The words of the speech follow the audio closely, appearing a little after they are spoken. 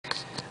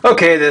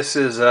Okay, this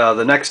is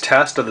the next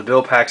test of the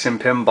Bill Paxton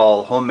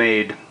Pinball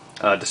homemade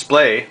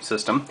display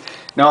system.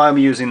 Now I'm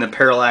using the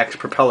Parallax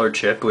Propeller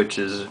chip, which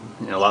is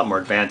a lot more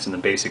advanced than the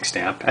basic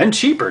stamp, and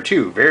cheaper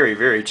too. Very,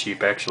 very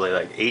cheap actually,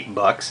 like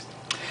 $8.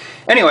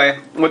 Anyway,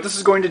 what this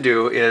is going to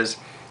do is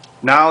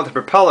now the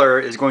propeller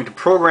is going to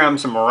program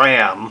some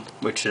RAM,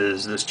 which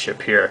is this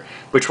chip here,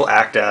 which will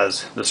act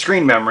as the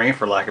screen memory,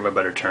 for lack of a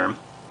better term.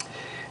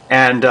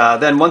 And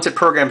then once it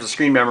programs the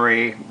screen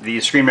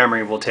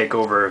memory will take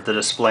over the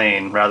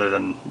displaying rather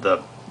than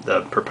the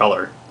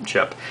propeller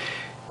chip.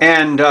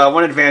 And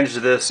one advantage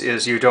of this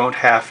is you don't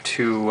have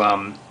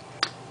to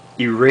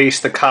erase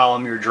the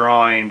column you're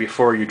drawing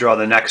before you draw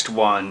the next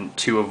one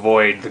to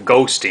avoid the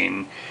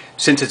ghosting.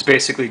 Since it's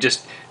basically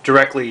just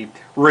directly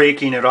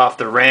raking it off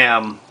the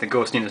RAM, the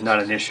ghosting is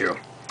not an issue.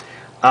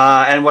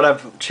 And what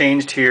I've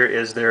changed here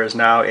is there is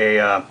now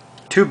a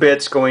 2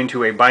 bits going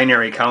to a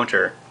binary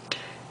counter.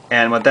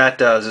 And what that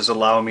does is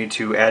allow me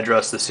to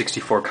address the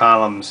 64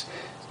 columns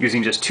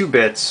using just 2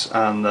 bits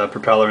on the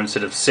propeller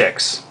instead of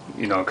 6,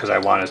 because I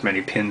want as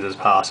many pins as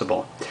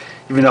possible.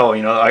 Even though,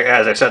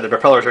 as I said, the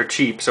propellers are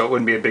cheap, so it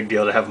wouldn't be a big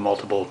deal to have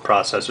multiple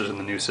processors in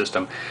the new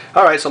system.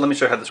 Alright, so let me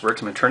show you how this works.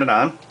 I'm going to turn it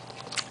on.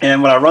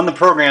 And when I run the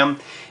program,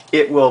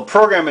 it will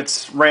program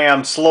its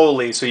RAM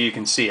slowly so you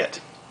can see it.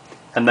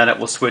 And then it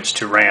will switch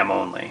to RAM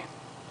only.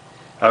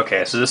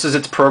 Okay, so this is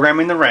its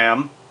programming the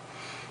RAM.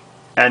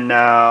 And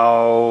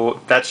now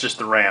that's just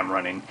the RAM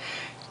running.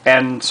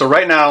 And so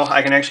right now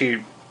I can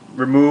actually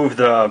remove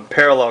the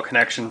parallel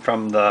connection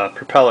from the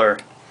propeller,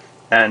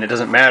 and it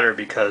doesn't matter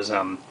because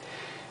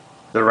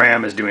the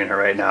RAM is doing it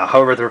right now.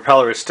 However, the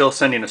propeller is still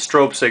sending a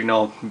strobe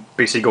signal,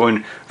 basically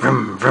going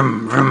vroom,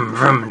 vroom, vroom,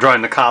 vroom,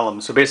 drawing the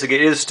columns. So basically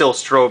it is still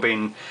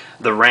strobing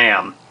the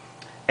RAM.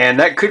 And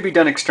that could be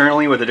done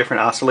externally with a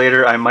different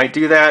oscillator. I might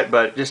do that,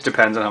 but it just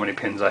depends on how many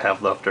pins I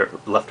have left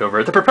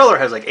over. The propeller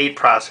has like 8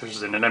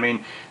 processors in it. I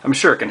mean, I'm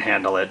sure it can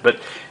handle it. But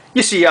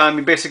you see,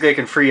 basically I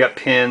can free up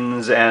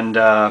pins and,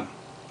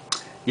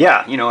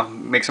 yeah,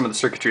 make some of the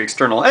circuitry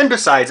external. And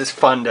besides, it's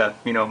fun to,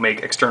 make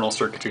external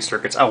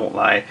circuits, I won't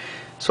lie.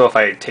 So if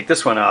I take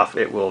this one off,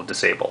 it will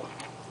disable.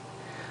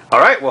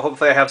 Alright, well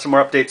hopefully I have some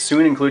more updates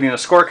soon, including a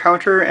score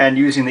counter and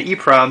using the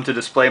EEPROM to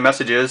display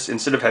messages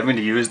instead of having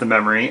to use the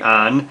memory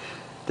on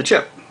the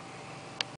chip.